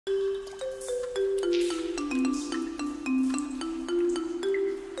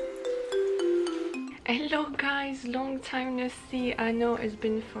Hello guys, long time no see. I know it's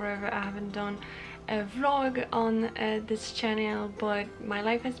been forever. I haven't done a vlog on this channel, but my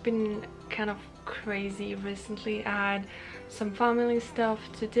life has been kind of crazy recently. I had some family stuff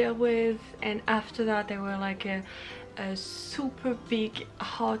to deal with, and after that there were like a super big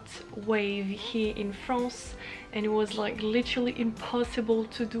hot wave here in France, and it was like literally impossible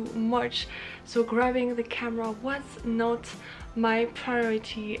to do much, so grabbing the camera was not my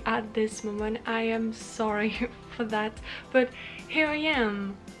priority at this moment. I am sorry for that, but here I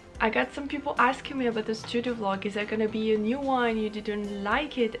am. I got some people asking me about the studio vlog, is there gonna be a new one, you didn't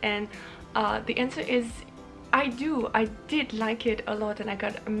like it? And the answer is I did like it a lot, and I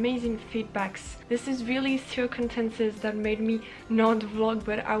got amazing feedbacks. This is really circumstances that made me not vlog,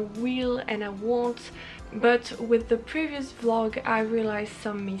 but I will and I won't. But with the previous vlog I realized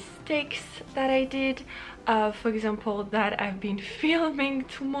some mistakes that I did. For example, that I've been filming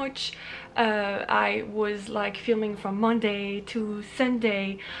too much. I was like filming from Monday to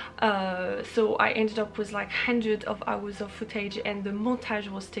Sunday, so I ended up with like hundreds of hours of footage, and the montage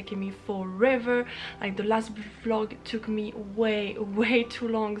was taking me forever. Like the last vlog took me way too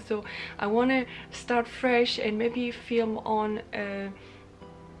long, so I want to start fresh and maybe film on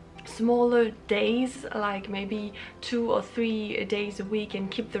smaller days, like maybe 2 or 3 days a week, and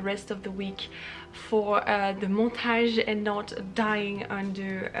keep the rest of the week for the montage and not dying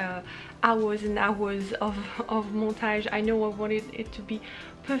under hours and hours of montage. I know I wanted it to be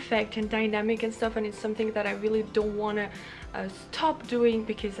perfect and dynamic and stuff, and it's something that I really don't want to stop doing,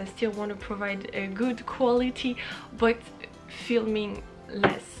 because I still want to provide a good quality, but filming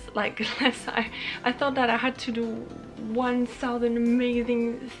less. I thought that I had to do 1,000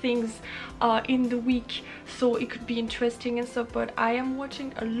 amazing things in the week so it could be interesting and stuff, but I am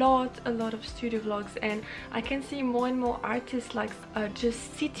watching a lot of studio vlogs, and I can see more and more artists like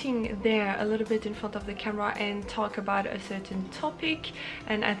just sitting there a little bit in front of the camera and talk about a certain topic,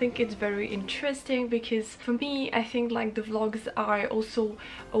 and I think it's very interesting, because for me I think like the vlogs are also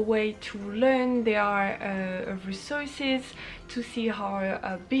a way to learn. They are resources to see how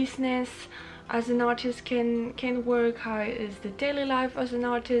a business as an artist can work, how is the daily life as an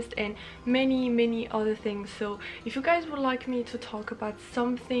artist, and many other things. So if you guys would like me to talk about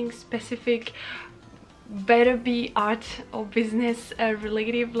something specific, better be art or business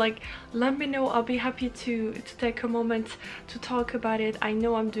related, like let me know. I'll be happy to take a moment to talk about it. I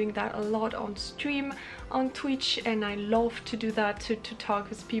know I'm doing that a lot on stream on Twitch, and I love to do that, to talk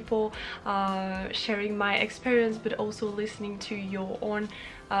with people, sharing my experience, but also listening to your own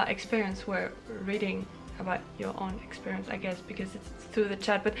experience. We're reading about your own experience, I guess, because it's through the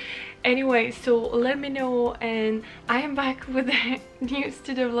chat. But anyway, so let me know, and I am back with a new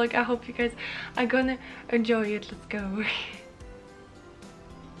studio vlog. I hope you guys are gonna enjoy it. Let's go.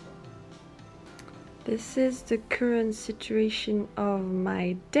 This is the current situation of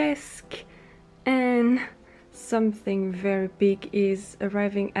my desk, and something very big is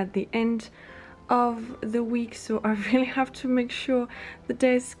arriving at the end of the week, so I really have to make sure the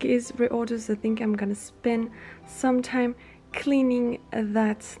desk is reordered. So I think I'm gonna spend some time cleaning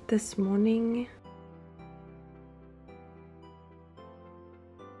that this morning.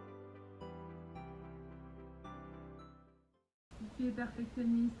 Si tu es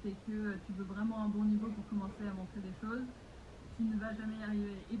perfectionniste et que tu veux vraiment un bon niveau pour commencer à montrer des choses, tu ne vas jamais y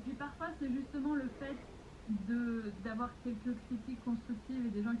arriver. Et puis parfois c'est justement le fait d'avoir quelques critiques constructives et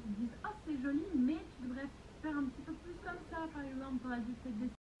des gens qui te disent « Ah, c'est joli, mais tu devrais faire un petit peu plus comme ça, par exemple, dans la dite des... »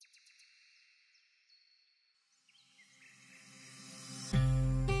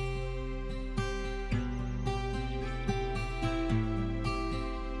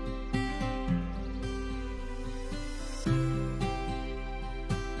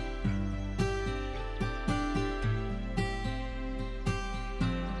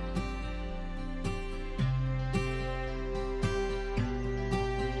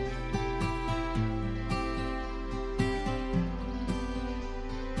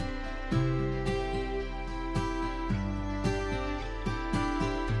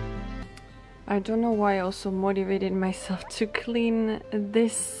 I don't know why I also motivated myself to clean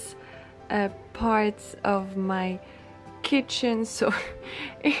this part of my kitchen, so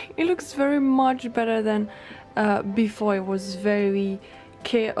it looks very much better than before. It was very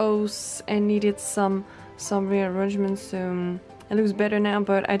chaos and needed some rearrangement, so it looks better now.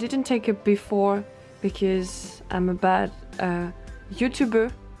 But I didn't take it before because I'm a bad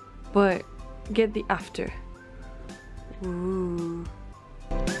YouTuber, but get the after. Ooh.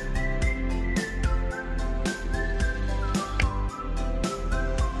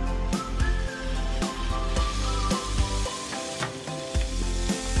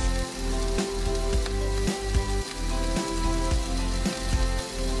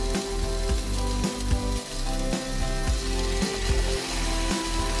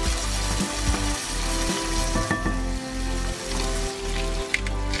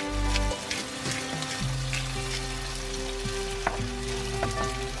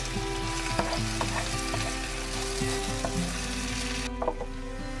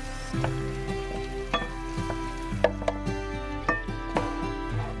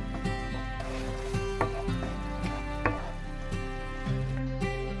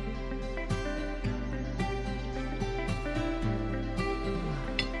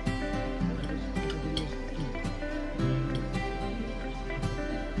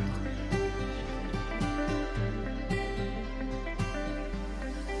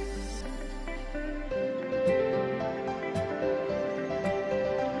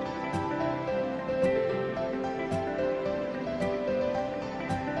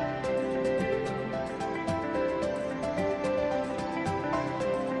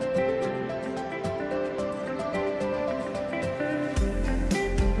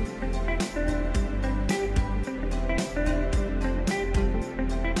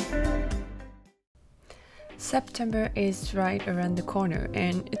 September is right around the corner,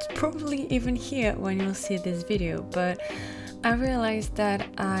 and it's probably even here when you'll see this video, but I realized that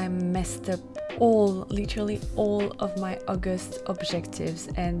I messed up literally all of my August objectives,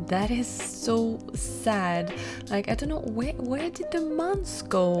 and that is so sad. Like, I don't know where did the months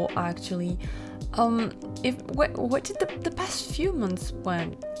go actually. Where did the past few months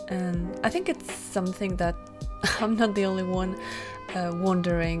went? And I think it's something that I'm not the only one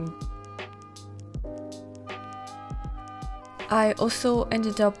wondering. I also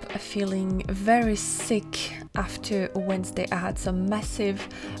ended up feeling very sick after Wednesday. I had some massive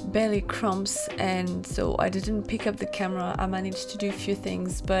belly cramps, and so I didn't pick up the camera. I managed to do a few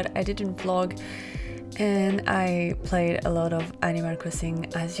things, but I didn't vlog, and I played a lot of Animal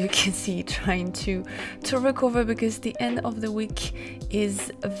Crossing, as you can see, trying to recover because the end of the week is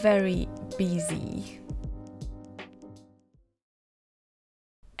very busy.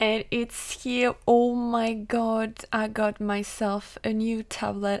 And it's here. Oh my god, I got myself a new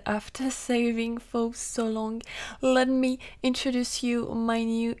tablet after saving for so long. Let me introduce you my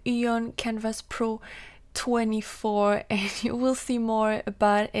new Huion Kamvas Pro 24, and you will see more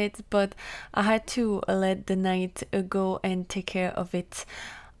about it, but I had to let the night go and take care of it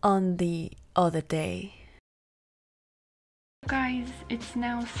on the other day. Guys, it's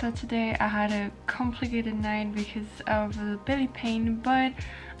now Saturday. I had a complicated night because of the belly pain, but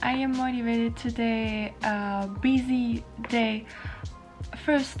I am motivated today. Busy day.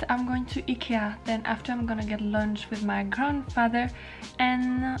 First I'm going to IKEA, then after I'm gonna get lunch with my grandfather,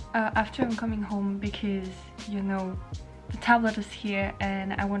 and after I'm coming home because, you know, the tablet is here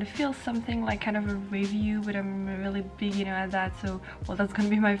and I want to feel something like kind of a review, but I'm a really beginner at that, so well, that's gonna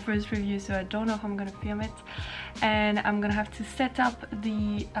be my first review, so I don't know if I'm gonna film it. And I'm gonna have to set up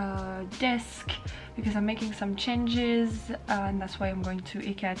the desk because I'm making some changes, and that's why I'm going to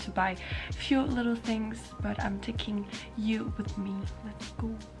IKEA to buy a few little things, but I'm taking you with me. Let's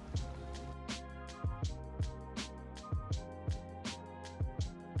go.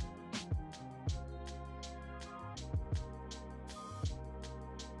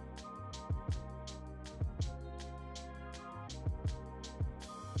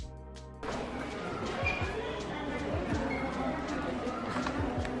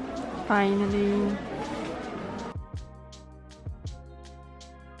 Finally.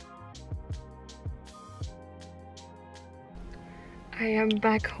 I am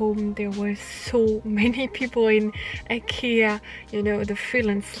back home. There were so many people in IKEA. You know, the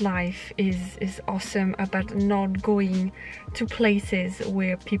freelance life is awesome about not going to places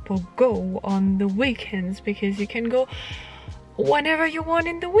where people go on the weekends, because you can go whenever you want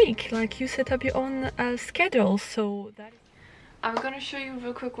in the week. Like, you set up your own schedule, so that I'm gonna show you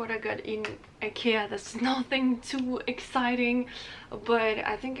real quick what I got in IKEA. That's nothing too exciting, but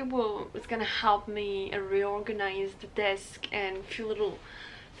I think it's gonna help me reorganize the desk and a few little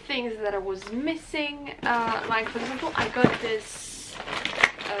things that I was missing. Like, for example, I got this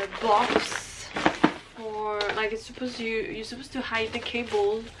box for, like, it's supposed to, you're supposed to hide the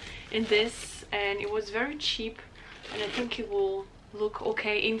cable in this, and it was very cheap, and I think it will look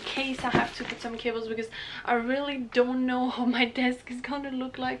okay in case I have to put some cables, because I really don't know how my desk is gonna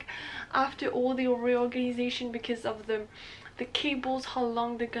look like after all the reorganization because of the cables, how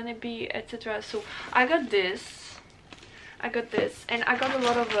long they're gonna be, etc. So I got this, and I got a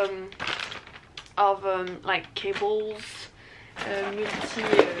lot of like cables,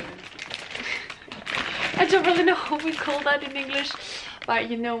 I don't really know how we call that in English, but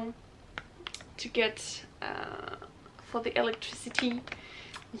you know, to get for the electricity,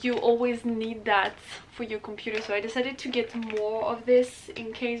 you always need that for your computer. So I decided to get more of this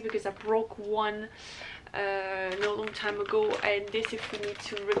in case, because I broke one no long time ago, and this if we need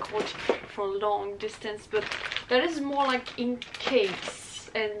to record for long distance, but that is more like in case,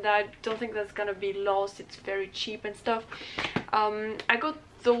 and I don't think that's gonna be lost. It's very cheap and stuff. I got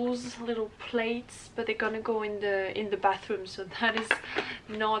those little plates, but they're gonna go in the bathroom, so that is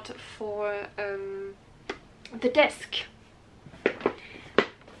not for the desk.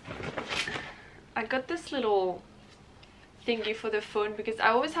 I got this little thingy for the phone because I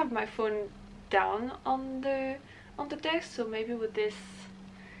always have my phone down on the desk, so maybe with this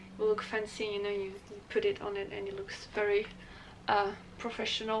it will look fancy, you know, you put it on it and it looks very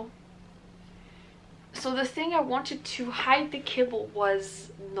professional. So the thing I wanted to hide the cable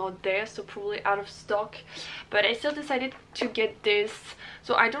was not there, so probably out of stock, but I still decided to get this.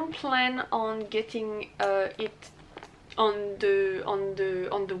 So I don't plan on getting it on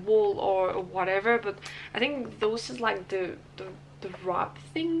the wall or whatever, but I think those is like the wrap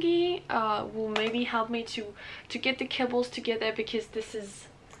thingy will maybe help me to get the cables together, because this is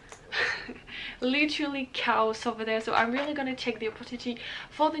literally chaos over there. So I'm really gonna take the opportunity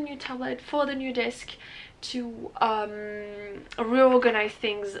for the new tablet, for the new desk, to reorganize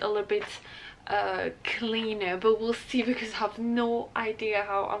things a little bit cleaner, but we'll see, because I have no idea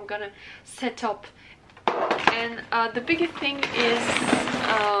how I'm gonna set up. And the biggest thing is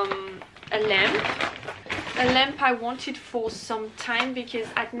a lamp I wanted for some time, because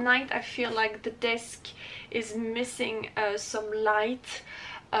at night I feel like the desk is missing some light,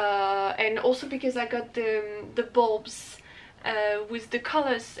 and also because I got the bulbs with the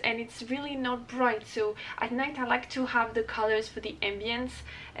colors and it's really not bright, so at night I like to have the colors for the ambience,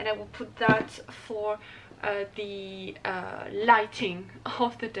 and I will put that for the lighting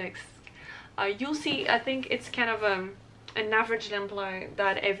of the desk. You'll see, I think it's kind of an average lamp light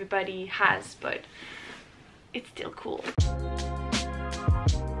that everybody has, but it's still cool.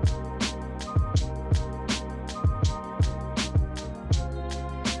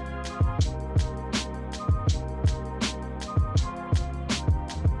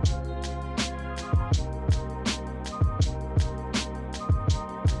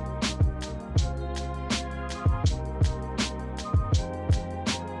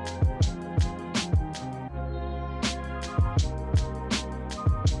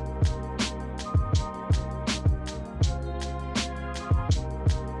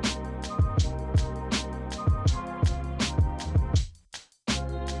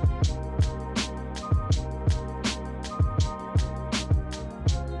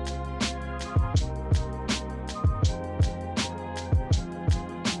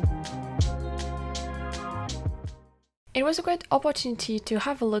 It was a great opportunity to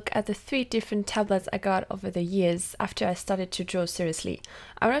have a look at the 3 different tablets I got over the years after I started to draw seriously.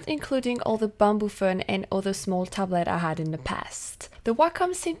 I'm not including all the bamboo phone and other small tablet I had in the past. The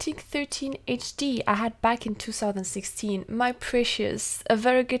Wacom Cintiq 13 HD I had back in 2016, my precious, a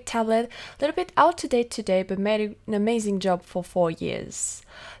very good tablet, a little bit out to date today, but made an amazing job for 4 years.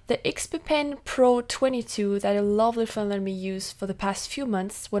 The XP Pen Pro 22 that a lovely friend let me use for the past few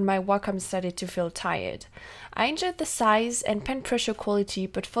months when my Wacom started to feel tired. I enjoyed the size and pen pressure quality,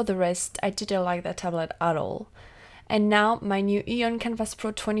 but for the rest, I didn't like that tablet at all. And now my new Huion Kamvas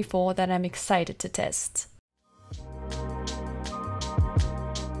Pro 24 that I'm excited to test.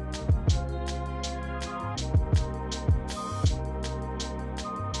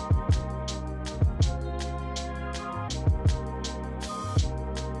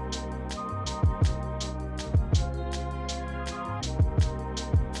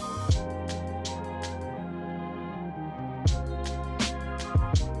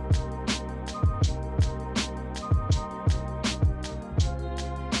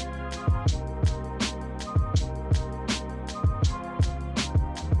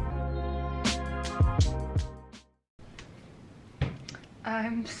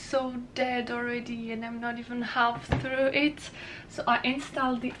 I'm so dead already and I'm not even half through it. So I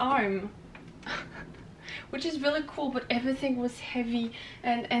installed the arm which is really cool, but everything was heavy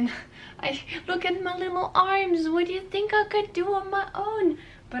and I look at my little arms. What do you think I could do on my own?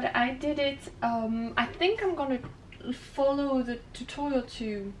 But I did it. I think I'm gonna follow the tutorial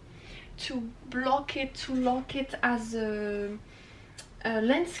to lock it as a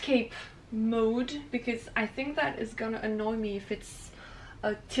landscape mode, because I think that is gonna annoy me if it's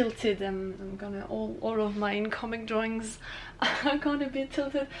tilted. I'm gonna all of my incoming drawings are gonna be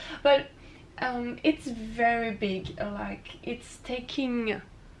tilted, but it's very big. Like, it's taking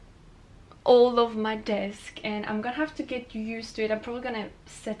all of my desk and I'm gonna have to get used to it. I'm probably gonna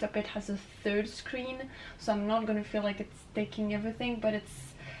set up it as a third screen, so I'm not gonna feel like it's taking everything, but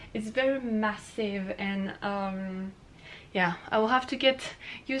it's very massive and yeah, I will have to get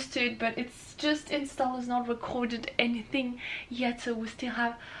used to it, but it's just installed, it's not recorded anything yet, so we still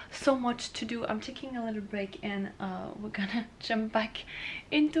have so much to do. I'm taking a little break and we're gonna jump back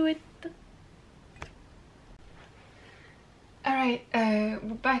into it. Alright, we're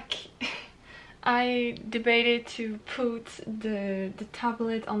back. I debated to put the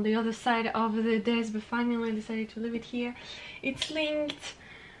tablet on the other side of the desk, but finally I decided to leave it here. It's linked.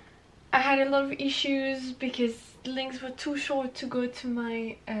 I had a lot of issues because the links were too short to go to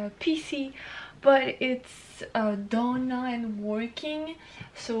my PC, but it's done now and working.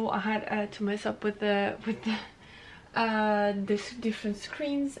 So I had to mess up with the different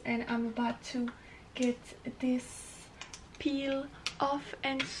screens, and I'm about to get this peel off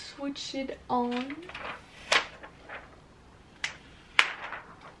and switch it on.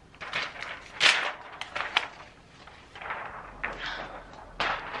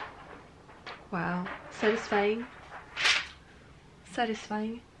 Wow, satisfying.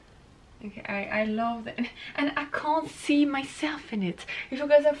 Satisfying. Okay, I love that, and I can't see myself in it. If you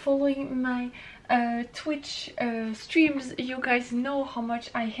guys are following my Twitch streams, you guys know how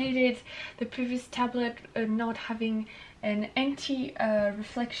much I hated the previous tablet not having an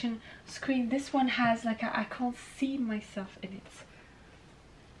anti-reflection screen. This one has, like, I can't see myself in it.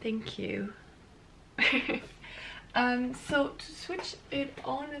 Thank you. So to switch it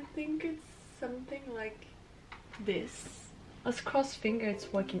on, I think it's something like this. Let's cross finger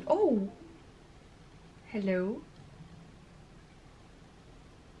it's working. Oh! Hello.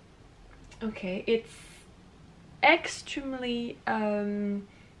 Okay, it's extremely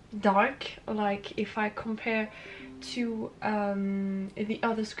dark, like if I compare to the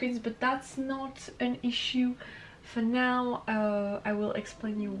other screens, but that's not an issue for now. I will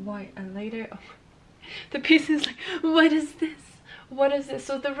explain you why later. Oh, the piece is like, what is this? What is this?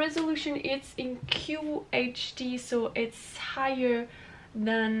 So the resolution, it's in QHD, so it's higher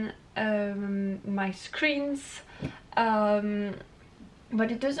than my screens, but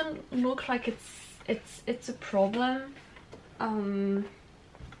it doesn't look like it's a problem.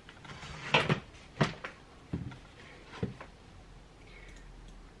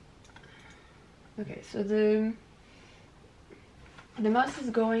 Okay, so the mouse is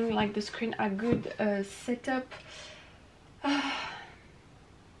going, like the screen, a good setup.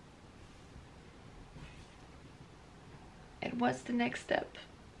 And what's the next step?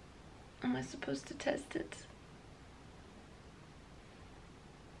 Am I supposed to test it?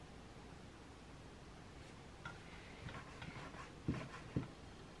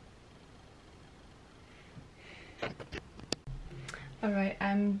 Alright,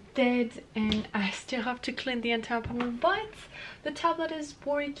 I'm dead and I still have to clean the entire apartment, but the tablet is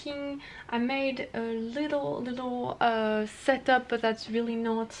working. I made a little setup, but that's really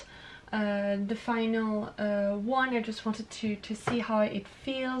not the final one. I just wanted to see how it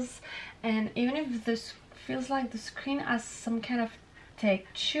feels, and even if this feels like the screen has some kind of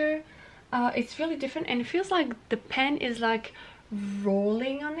texture, it's really different, and it feels like the pen is like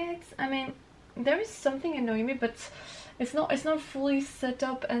rolling on it. I mean, there is something annoying me, but it's not fully set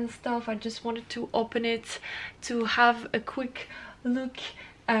up and stuff. I just wanted to open it to have a quick look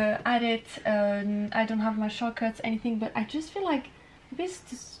at it. I don't have my shortcuts, anything, but I just feel like maybe it's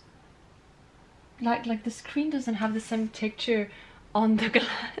just like the screen doesn't have the same texture on the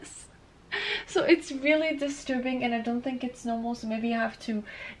glass. So it's really disturbing, and I don't think it's normal. So maybe I have to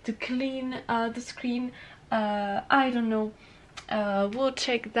clean the screen. I don't know. We'll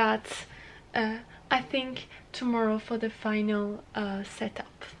check that. I think tomorrow for the final setup.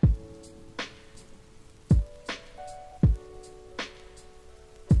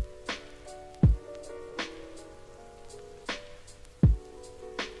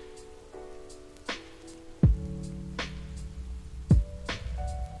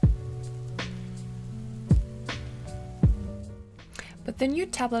 But the new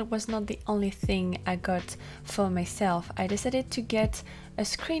tablet was not the only thing I got for myself. I decided to get a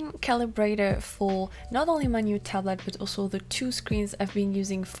screen calibrator for not only my new tablet, but also the two screens I've been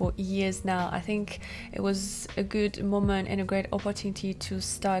using for years now. I think it was a good moment and a great opportunity to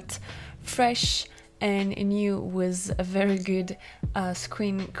start fresh and new with a very good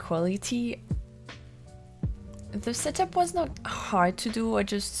screen quality. The setup was not hard to do. I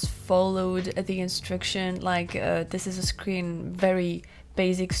just followed the instruction, like this is a screen, very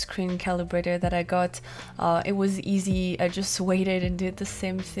basic screen calibrator that I got. It was easy. I just waited and did the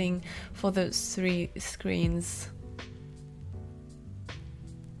same thing for the three screens.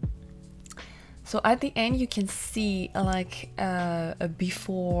 So at the end you can see like a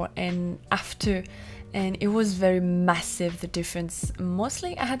before and after, and it was very massive, the difference.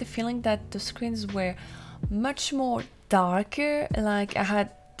 Mostly I had the feeling that the screens were much more darker. Like I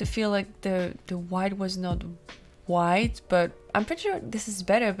had to feel like the white was not white, but I'm pretty sure this is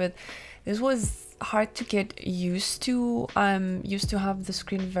better, but this was hard to get used to. I'm used to have the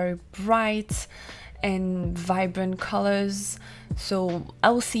screen very bright and vibrant colors. So I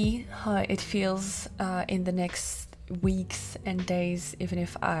will see how it feels in the next weeks and days, even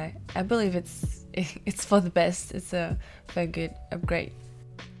if I believe it's for the best. It's a very good upgrade.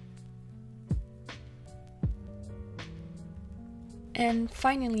 And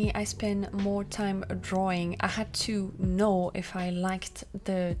finally, I spent more time drawing. I had to know if I liked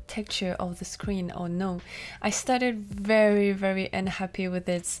the texture of the screen or no. I started very unhappy with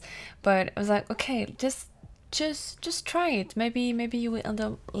it, but I was like, okay, just try it. Maybe you will end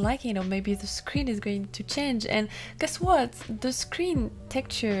up liking it, or maybe the screen is going to change. And guess what? The screen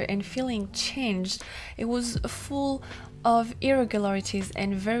texture and feeling changed. It was full of irregularities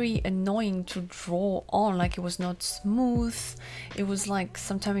and very annoying to draw on. Like, it was not smooth. It was like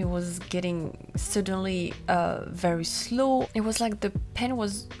sometimes it was getting suddenly very slow. It was like the pen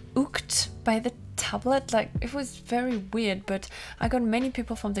was hooked by the tablet. Like, it was very weird. But I got many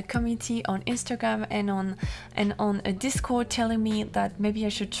people from the community on Instagram and on a Discord telling me that maybe I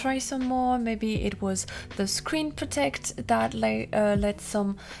should try some more. Maybe it was the screen protect that let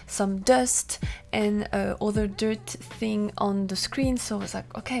some dust and other dirt thing on the screen. So I was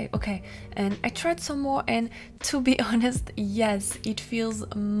like, okay, and I tried some more, and to be honest, yes, it feels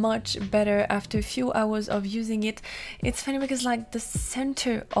much better after a few hours of using it. It's funny because like the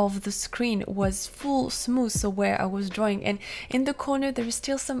center of the screen was full smooth, so where I was drawing, and in the corner there is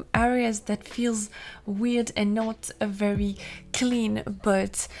still some areas that feels weird and not very clean,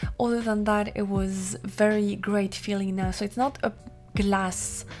 but other than that it was very great feeling now. So it's not a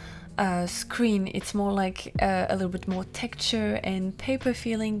glass screen, it's more like a little bit more texture and paper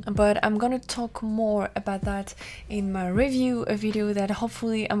feeling, but I'm gonna talk more about that in my review video that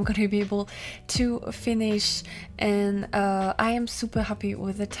hopefully I'm gonna be able to finish. And I am super happy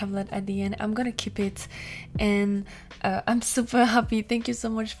with the tablet at the end. I'm gonna keep it, and I'm super happy. Thank you so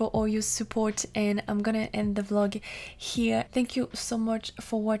much for all your support, and I'm gonna end the vlog here. Thank you so much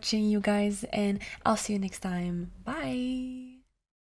for watching, you guys, and I'll see you next time. Bye.